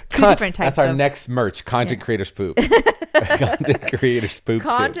 So that's two different types. That's our next merch. Content creators poop. Content creators poop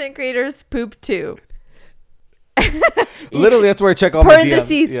Content creators poop too. Literally, that's where I check all my DMs.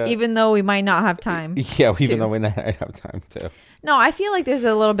 Parentheses, even though we might not have time. Yeah, even though we might not have time to. No, I feel like there's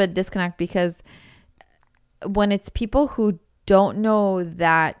a little bit of disconnect because when it's people who don't know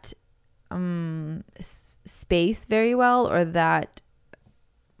that space very well or that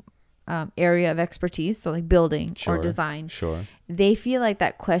area of expertise, so like building or design, they feel like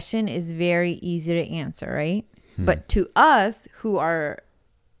that question is very easy to answer, right? But to us who are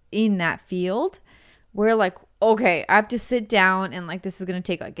in that field, we're like, okay, I have to sit down and like this is gonna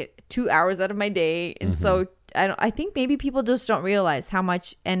take like 2 hours out of my day, and so I think maybe people just don't realize how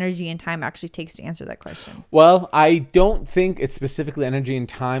much energy and time actually takes to answer that question. Well, I don't think it's specifically energy and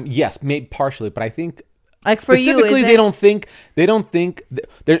time. Yes, maybe partially, but I think like for you, specifically they don't think.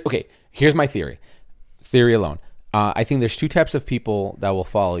 Okay, here's my theory alone. I think there's two types of people that will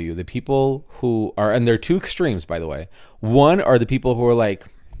follow you. The people who are, and there are two extremes, by the way. One are the people who are like,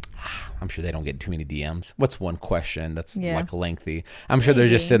 I'm sure they don't get too many DMs. What's one question that's like lengthy? I'm sure they're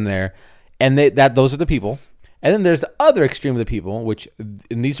just sitting there, and those are the people. And then there's the other extreme of the people,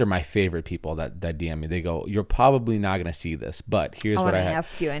 and these are my favorite people that DM me. They go, "You're probably not gonna see this, but here's what I have."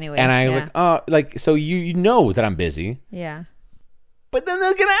 Ask you anyway. And I was like, so you know that I'm busy. Yeah. But then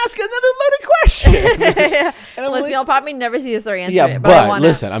they're gonna ask you another loaded question. And listen, you'll probably never see this or answer it. Yeah, but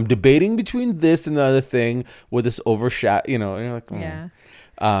listen, I'm debating between this and the other thing with this overshadow. You know, and you're like, yeah.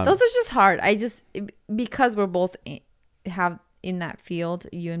 Those are just hard. Because we're both have in that field,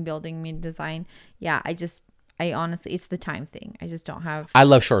 you in building, me in design. Yeah, I honestly, it's the time thing. I just don't have. I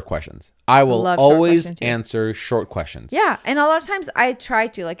love short questions. I will always answer short questions. Yeah. And a lot of times I try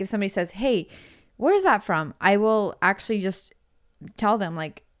to, like if somebody says, hey, where's that from? I will actually just tell them,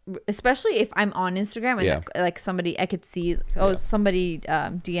 like, especially if I'm on Instagram and like somebody, I could see, somebody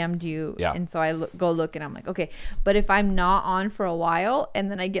DM'd you. Yeah. And so I go look and I'm like, okay. But if I'm not on for a while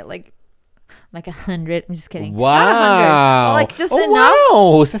and then I get like 100, I'm just kidding. Wow. Not 100. Well, like just enough.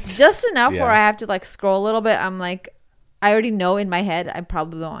 Wow. Just enough where I have to like scroll a little bit. I'm like, I already know in my head, I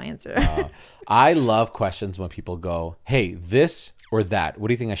probably won't answer. I love questions when people go, hey, this or that, what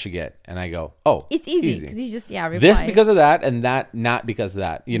do you think I should get? And I go, oh, it's easy because you just reply. This because of that and that not because of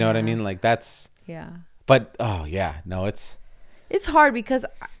that. You know what I mean? Like that's But it's hard because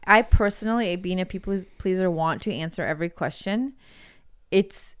I personally, being a people pleaser, want to answer every question.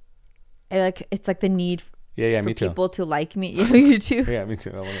 It's like the need for me people to like me. You too. Yeah, me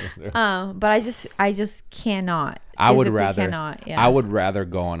too. But I just cannot. I would rather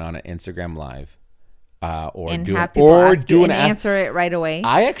go on an Instagram live. Answer it right away.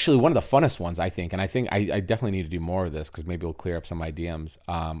 I actually, one of the funnest ones, I think, and I think I definitely need to do more of this because maybe it'll clear up some of my DMs,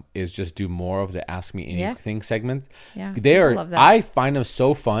 is just do more of the Ask Me Anything segments. Yeah, I find them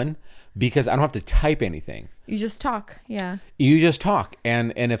so fun because I don't have to type anything. You just talk. Yeah. You just talk.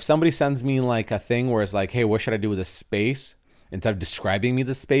 And if somebody sends me like a thing where it's like, hey, what should I do with this space? Instead of describing me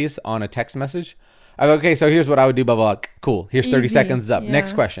the space on a text message, I go, okay, so here's what I would do, blah, blah, blah. Cool. Here's 30 seconds up. Yeah.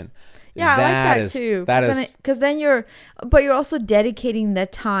 Next question. Yeah, I like that too. Because then you're also dedicating the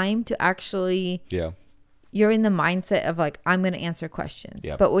time to actually. Yeah. You're in the mindset of like, I'm going to answer questions.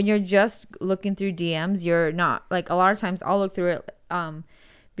 Yep. But when you're just looking through DMs, you're not. Like a lot of times I'll look through it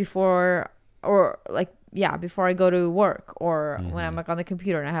before I go to work or when I'm like on the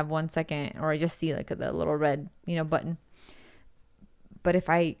computer and I have 1 second or I just see like the little red, button. But if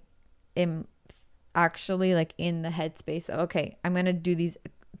I am actually like in the headspace of, okay, I'm going to do these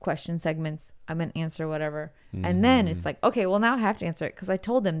question segments, I'm gonna answer whatever, and then it's like, okay, well now I have to answer it because I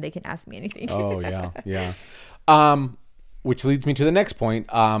told them they can ask me anything. Which leads me to the next point.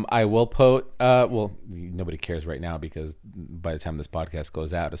 I will put nobody cares right now because by the time this podcast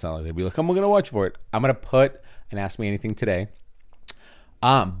goes out, it's not like they'll be like, I'm gonna watch for it. I'm gonna put an Ask Me Anything today,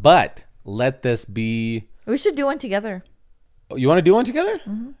 but let this be, we should do one together. You want to do one together?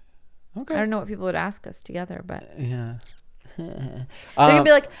 Okay. I don't know what people would ask us together, but yeah. They're gonna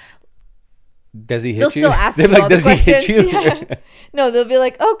be like, does he hit they'll you? still ask you all the questions. He hit you? Yeah. No, they'll be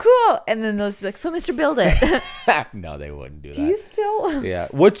like, oh cool, and then they'll just be like, so Mr. Build It. No, they wouldn't do that. Do you still? Yeah.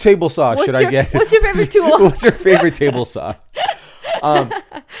 What table saw should I get? What's your favorite tool? What's your favorite table saw?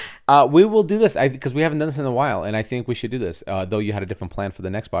 We will do this because we haven't done this in a while, and I think we should do this. Though you had a different plan for the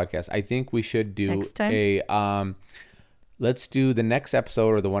next podcast, I think we should do Next time? a. Let's do the next episode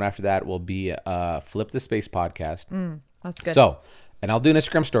or the one after that will be Flip the Space podcast. That's good. So, and I'll do an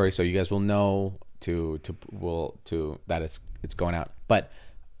Instagram story so you guys will know to that it's going out. But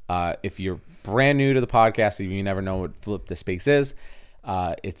if you're brand new to the podcast, if you never know what Flip the Space is,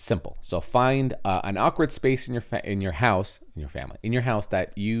 it's simple. So find an awkward space in your house, in your family, in your house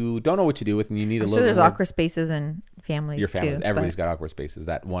that you don't know what to do with, and you need a little. So there's awkward spaces in families your families. too. Everybody's got awkward spaces.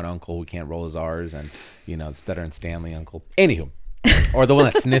 That one uncle who can't roll his R's, and Stutter and Stanley uncle. Anywho, or the one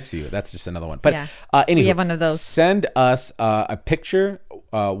that sniffs you. That's just another one. But anywho, we have one of those. Send us a picture,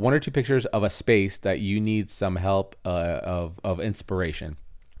 one or two pictures of a space that you need some help of inspiration.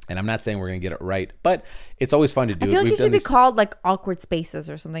 And I'm not saying we're going to get it right, but it's always fun to do. I feel like it should be called like Awkward Spaces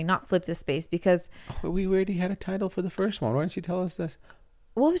or something, not Flip the Space, because we already had a title for the first one. Why don't you tell us this?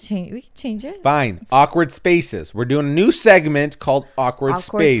 We can change it. Fine. Awkward Spaces. We're doing a new segment called Awkward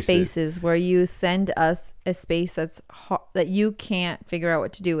Spaces, where you send us a space that you can't figure out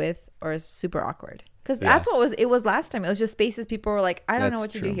what to do with or is super awkward. Because that's what it was last time. It was just spaces people were like, I don't know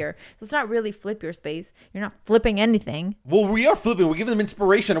what to do here. So it's not really flip your space. You're not flipping anything. Well, we are flipping. We're giving them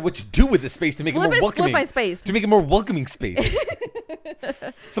inspiration on what to do with the space to make it more welcoming. Flip my space. To make it more welcoming space.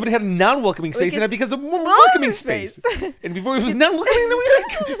 Somebody had a non-welcoming space, and it becomes a more welcoming space. And before it was non-welcoming, then we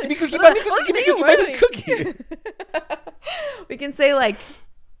had give me cookie, buy me cookie, buy me cookie. We can say like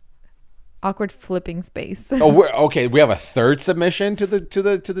awkward flipping space. Okay. We have a third submission to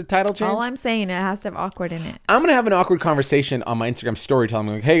the title change. All I'm saying, it has to have awkward in it. I'm gonna have an awkward conversation on my Instagram story, telling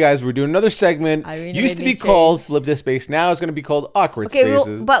me like, "Hey guys, we're doing another segment. Used to be called Flip This Space. Now it's gonna be called Awkward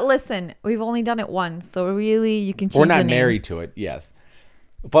Spaces." But listen, we've only done it once, so really, you can change. We're not the name. married to it. Yes.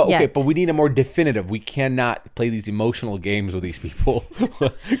 But okay, but we need a more definitive. We cannot play these emotional games with these people.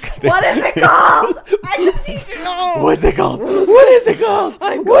 What is it called? I just need to know. What's it called? What is it called?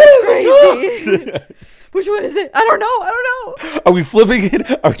 I'm going crazy. Which one is it? I don't know. Are we flipping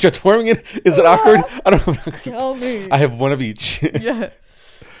it? Are we transforming it? Is it awkward? I don't know. Tell me. I have one of each. Yeah.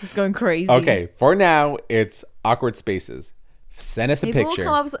 Just going crazy. Okay, for now, it's Awkward Spaces. Send us a picture. We'll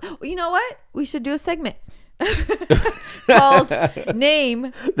come up with, you know what? We should do a segment. Called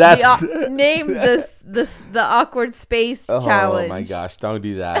name the awkward space challenge. Oh my gosh, don't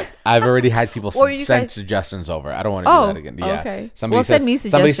do that. I've already had people send suggestions over. I don't want to do that again. Yeah. Okay. Send me suggestions.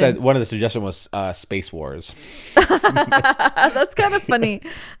 Somebody said one of the suggestions was Space Wars. That's kind of funny.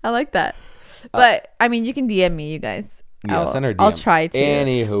 I like that. But I mean, you can DM me, you guys. Yeah, send her a DM. I'll try to.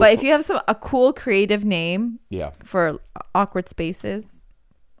 Anywho. But if you have a cool creative name for awkward spaces,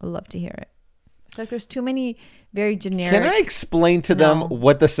 I'd love to hear it. I feel like there's too many very generic. Can I explain to them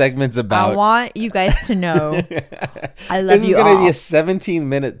what the segment's about? I want you guys to know. I love you all. This is going to be a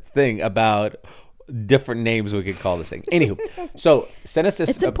 17-minute thing about different names we could call this thing. Anywho, so send us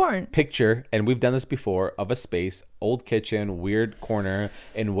this picture, and we've done this before, of a space, old kitchen, weird corner,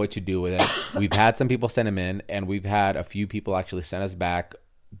 and what you do with it. We've had some people send them in, and we've had a few people actually send us back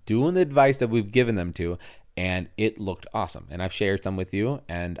doing the advice that we've given them to. And it looked awesome. And I've shared some with you,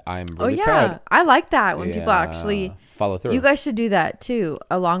 and I'm really proud. I like that when people actually follow through. You guys should do that too,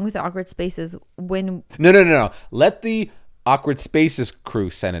 along with the Awkward Spaces. No. Let the Awkward Spaces crew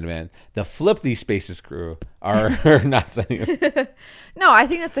send it in. The Flip These Spaces crew are not sending it. No, I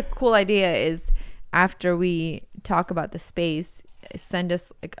think that's a cool idea, is after we talk about the space, send us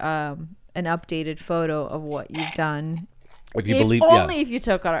like an updated photo of what you've done. If you believe, if you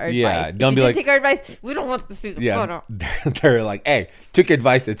took our advice. Yeah, don't be like, take our advice. We don't want to see the photo. They're like, hey, took your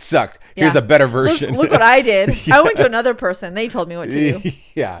advice. It sucked. Here's a better version. Look what I did. I went to another person. They told me what to do.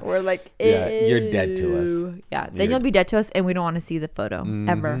 Yeah. We're like, you're dead to us. Yeah. Then you'll be dead to us, and we don't want to see the photo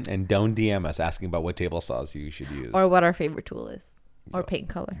ever. And don't DM us asking about what table saws you should use. Or what our favorite tool is. Or paint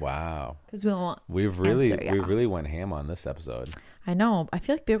color. Wow. Because we won't. We really went ham on this episode. I know. I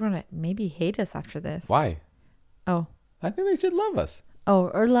feel like people are going to maybe hate us after this. Why? Oh. I think they should love us. Oh,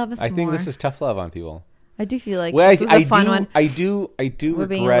 or love us more. I think this is tough love on people. I do feel like this was a fun one. I do We're regret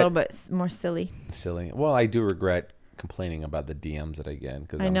being a little bit more silly. Well, I do regret complaining about the DMs that I get,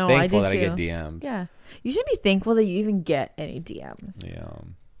 because I'm thankful that I get DMs. Yeah. You should be thankful that you even get any DMs. Yeah.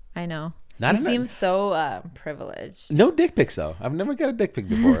 I know. You seem so privileged. No dick pics, though. I've never got a dick pic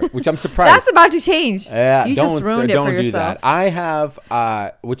before, which I'm surprised. That's about to change. Yeah, you just ruined it for yourself. That. I have,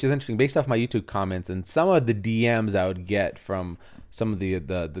 which is interesting, based off my YouTube comments and some of the DMs I would get from some of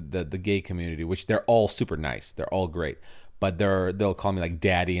the gay community, which they're all super nice. They're all great. But they'll call me like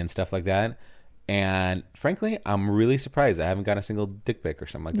daddy and stuff like that. And frankly, I'm really surprised I haven't got a single dick pic or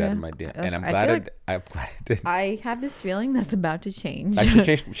something like that in my DM. And I'm glad I'm glad I did. I have this feeling that's about to change. I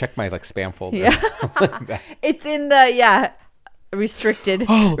should check my like spam folder. Yeah. It's in the restricted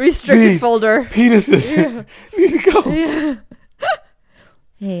folder. Penises need to go. Yeah.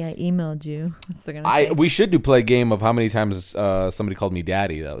 Hey, I emailed you. That's what they're gonna say. We should play a game of how many times somebody called me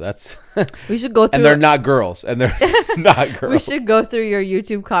daddy though. That's we should go through. And they're not girls. And they're not girls. We should go through your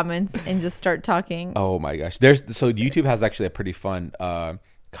YouTube comments and just start talking. Oh my gosh. So YouTube has actually a pretty fun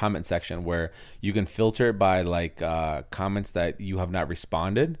comment section where you can filter by like comments that you have not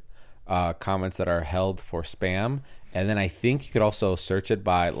responded, comments that are held for spam. And then I think you could also search it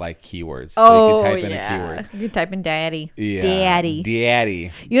by like keywords. So you can type in a keyword. You could type in daddy. Yeah.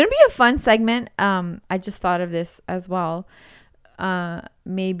 Daddy. You know, it'd be a fun segment. I just thought of this as well.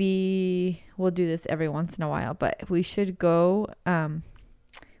 Maybe we'll do this every once in a while, but we should go.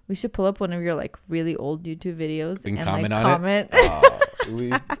 We should pull up one of your like really old YouTube videos and comment like, on it.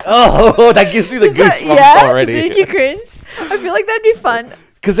 That gives me the goosebumps already. Make you cringe. I feel like that'd be fun.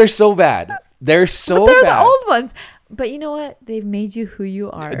 Because they're so bad. They're so they're bad. The old ones. But you know what? They've made you who you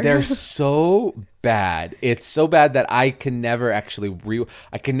are. They're so bad. It's so bad that I can never actually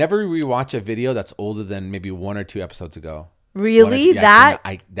rewatch a video that's older than maybe 1 or 2 episodes ago. Really? That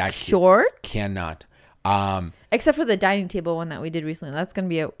short? Cannot. Except for the dining table one that we did recently. That's gonna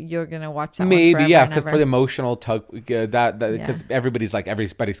be you're gonna watch that. Maybe one yeah, because for the emotional tug, because everybody's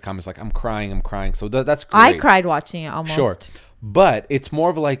comments like I'm crying. So that's great. I cried watching it almost. Sure, but it's more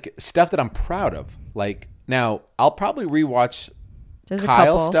of like stuff that I'm proud of. Like now, I'll probably rewatch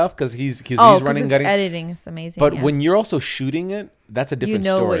Kyle's stuff because he's running his editing is amazing. But when you're also shooting it, that's a different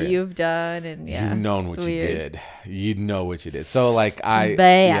story. You know what you've done, and you've known what you did. You know what you did. So like I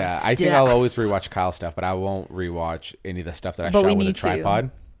think I'll always rewatch Kyle's stuff, but I won't rewatch any of the stuff that I shot with a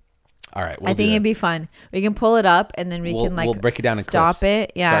tripod. All right, I think it'd be fun. We can pull it up, and then we'll break it down and stop clips.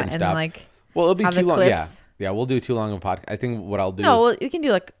 It. Yeah, and like it'll be too long. Clips. Yeah, we'll do too long of a podcast. I think what I'll do. We can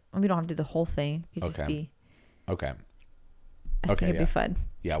do like we don't have to do the whole thing. It could just be. Okay. I think it'd be fun.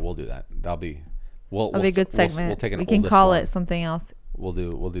 Yeah, we'll do that. That'll be a good segment. We'll take we can call it something else. We'll do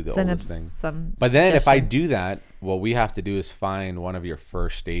the oldest thing. But then if I do that, what we have to do is find one of your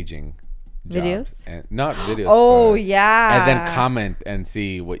first staging videos. And not videos. Oh yeah. And then comment and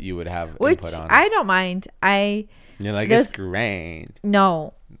see what you would have input on. I don't mind. You're like, it's great.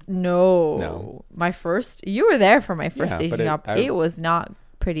 No. My first, you were there for my first staging job. It was not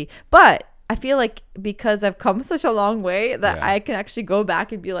pretty. But I feel like because I've come such a long way that I can actually go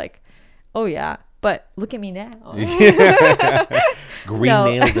back and be like, oh yeah, but look at me now. Green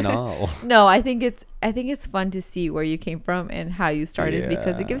nails and all. No, I think it's fun to see where you came from and how you started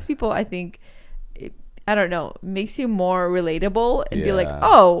because it gives people, I think, I don't know, makes you more relatable and be like,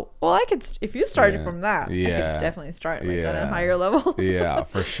 oh, well, I could, if you started from that, I could definitely start like on a higher level. Yeah,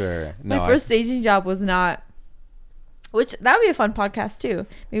 for sure. My first staging job was not. Which that would be a fun podcast too.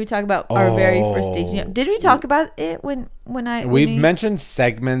 Maybe talk about our very first staging. Did we talk about it when we've mentioned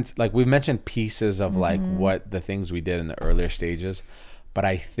segments, like we've mentioned pieces of like what the things we did in the earlier stages, but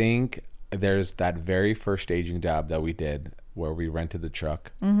I think there's that very first staging job that we did where we rented the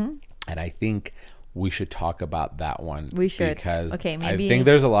truck, and I think we should talk about that one. We should because maybe I think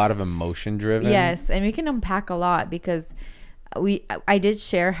there's a lot of emotion driven. Yes, and we can unpack a lot because I did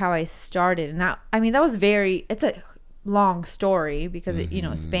share how I started, and that was it's a long story because it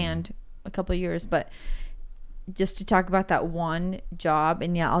spanned a couple of years, but just to talk about that one job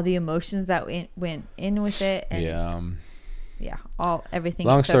and all the emotions that went in with it and everything.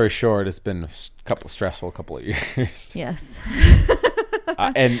 Long story short, it's been a stressful couple of years. Yes.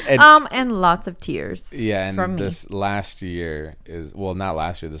 and lots of tears. Yeah, and from this last year is not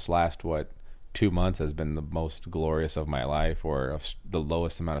last year. This last 2 months has been the most glorious of my life, or the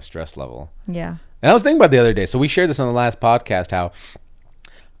lowest amount of stress level. Yeah. And I was thinking about the other day. So we shared this on the last podcast how,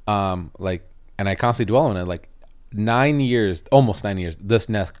 and I constantly dwell on it, like 9 years, almost 9 years. This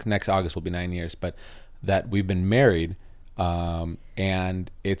next August will be 9 years, but that we've been married, and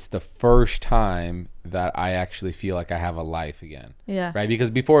it's the first time that I actually feel like I have a life again. Yeah. Right.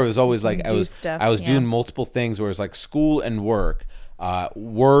 Because before it was always like I was doing multiple things where it's like school and work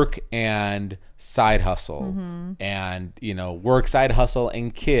and side hustle, and work, side hustle,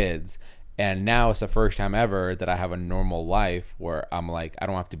 and kids. And now it's the first time ever that I have a normal life where I'm like, I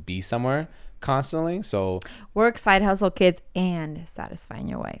don't have to be somewhere constantly. So work, side hustle, kids, and satisfying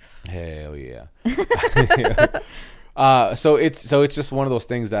your wife. Hell yeah. So it's just one of those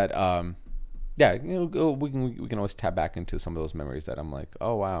things that, we can always tap back into some of those memories that I'm like,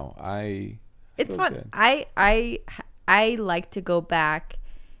 oh wow, it's fun. Good. I like to go back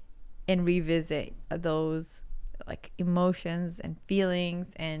and revisit those like emotions and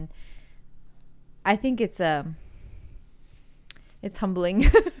feelings, and I think it's humbling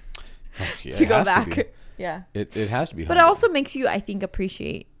to go back. Yeah, it has to be, but it also makes you, I think,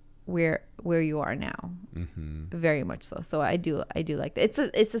 appreciate where you are now. Very much so I do like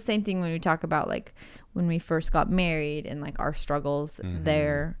that. It's the same thing when we talk about like when we first got married and like our struggles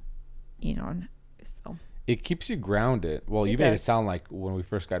there, you know. So it keeps you grounded. Well, you made it sound like when we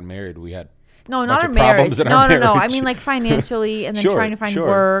first got married we had not our marriage. No. I mean like financially, and then trying to find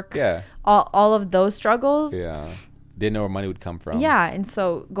work. Yeah. All of those struggles. Yeah. Didn't know where money would come from. Yeah, and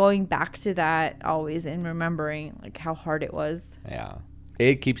so going back to that always and remembering like how hard it was. Yeah.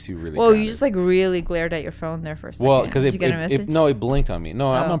 It keeps you really. Well, grounded. You just like really glared at your phone there for a second. Well, because it blinked on me.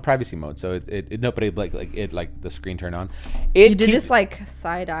 No, I'm on privacy mode, so it nobody like the screen turned on. You did this like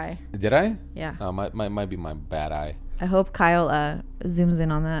side eye. Did I? Yeah. Oh, might be my bad eye. I hope Kyle zooms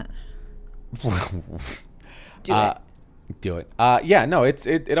in on that. Do it. Yeah. No,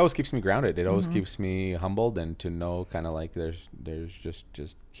 it always keeps me grounded. It always keeps me humbled, and to know kind of like there's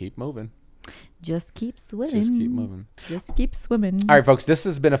just keep moving. Just keep swimming. Just keep moving. Just keep swimming. All right, folks. This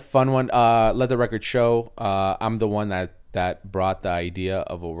has been a fun one. Let the record show. I'm the one that brought the idea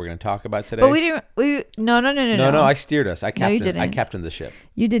of what we're going to talk about today. But we didn't. No. I steered us. I captained. I captained the ship.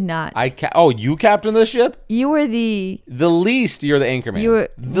 You did not. You captained the ship. You were the least. You're the anchorman. You were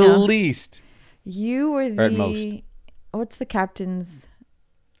the least. You were the. Or at most. What's the captain's?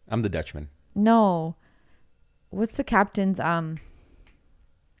 I'm the Dutchman. No. What's the captain's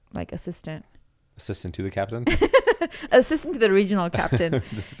like assistant? Assistant to the captain? Assistant to the regional captain.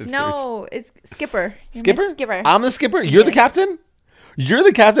 No, it's skipper. Skipper? Skipper. I'm the skipper? You're the captain? You're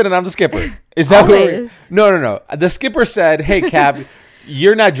the captain and I'm the skipper. Is that what No. The skipper said, hey, Cap,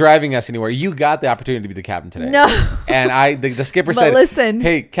 you're not driving us anywhere. You got the opportunity to be the captain today. No. And the skipper said, listen.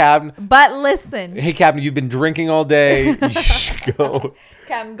 Hey, Captain. But listen. Hey, Captain, you've been drinking all day. You should go.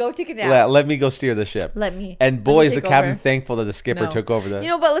 Captain, go take a nap. Let me go steer the ship. And boy, is the captain thankful that the skipper took over the. You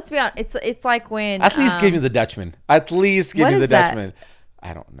know, but let's be honest. It's like when. At least give me the Dutchman. At least give me the Dutchman.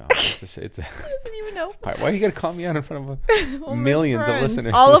 I don't know. It's I don't even know. Why are you gonna call me out in front of millions of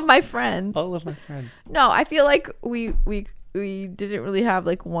listeners? All of my friends. All of my friends. No, I feel like we didn't really have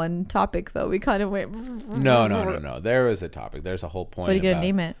like one topic though. We kind of went. No. There is a topic. There's a whole point. What are you gonna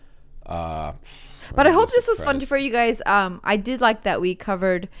name it? But I hope this was fun for you guys. I did like that we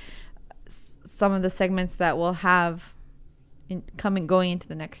covered some of the segments that we'll have going into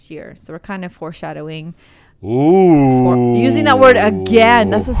the next year. So we're kind of foreshadowing. Ooh. Using that word again.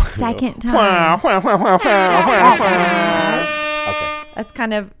 That's the second time. Okay. That's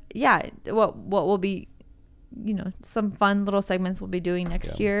kind of, what will be, some fun little segments we'll be doing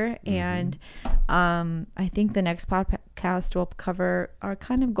next year. And I think the next podcast will cover our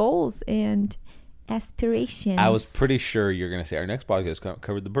kind of goals and aspirations. I was pretty sure you're going to say our next podcast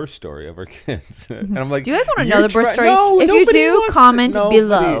covered the birth story of our kids. And I'm like, do you guys want to know the birth story? No, if you do, comment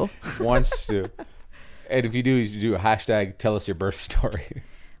below. Wants to. And if you do a hashtag, tell us your birth story.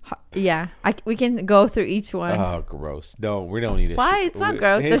 Yeah, we can go through each one. Oh, gross. No, we don't need it. Why? It's not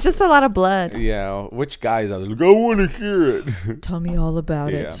gross. There's just a lot of blood. Yeah. Which guys are there? Like, I want to hear it. Tell me all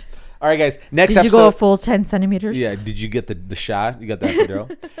about it. All right, guys. Next episode. Did you go a full 10 centimeters? Yeah. Did you get the shot? You got that, girl?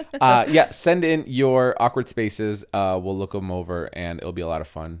 Send in your awkward spaces. We'll look them over, and it'll be a lot of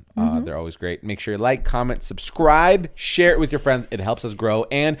fun. They're always great. Make sure you like, comment, subscribe, share it with your friends. It helps us grow.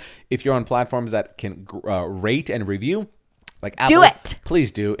 And if you're on platforms that can rate and review, like Apple, do it.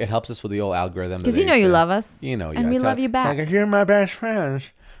 Please do. It helps us with the old algorithm. Because you love us. And we love you back. Like, you're my best friends.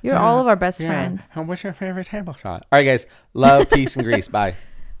 You're all of our best friends. And what's your favorite table shot? All right, guys. Love, peace, and grease. Bye.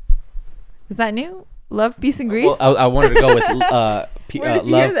 Is that new? Love, peace, and grease? Well, I wanted to go with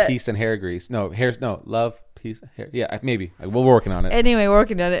love, peace, and hair grease. No, love, peace, hair. Yeah, maybe. We're working on it. Anyway, we're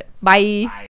working on it. Bye.